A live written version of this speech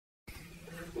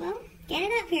Get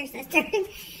it up here, sister.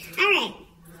 All right,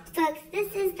 folks,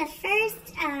 this is the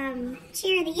first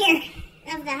cheer of the year,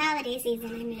 of the holiday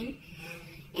season, I mean.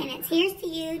 And it's here's to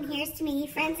you and here's to me.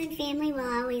 Friends and family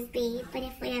will always be, but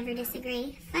if we ever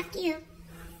disagree, fuck you.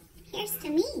 Here's to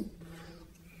me.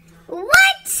 What?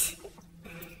 That's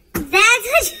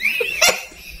what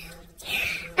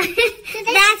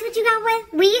that's what you got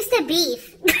with? We used to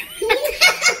beef.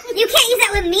 You can't use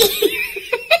that with me.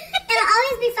 It'll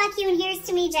always be fuck you and here's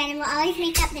to me, Jen, and we'll always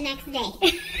make up the next day.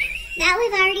 That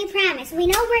we've already promised. We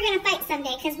know we're going to fight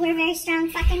someday because we're very strong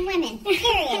fucking women.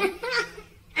 Period.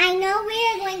 I know we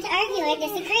are going to argue or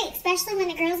disagree, especially when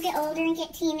the girls get older and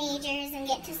get teenagers and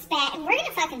get to spat. And we're going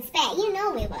to fucking spat. You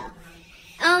know we will.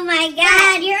 Oh my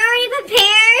God, you're already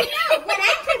prepared. No, what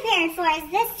I'm prepared for is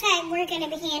this time we're going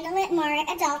to handle it more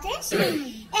adultish.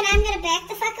 And I'm going to back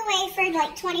the fuck away for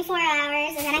like 24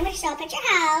 hours. And then I'm going to show up at your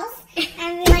house.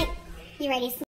 And be like, you ready?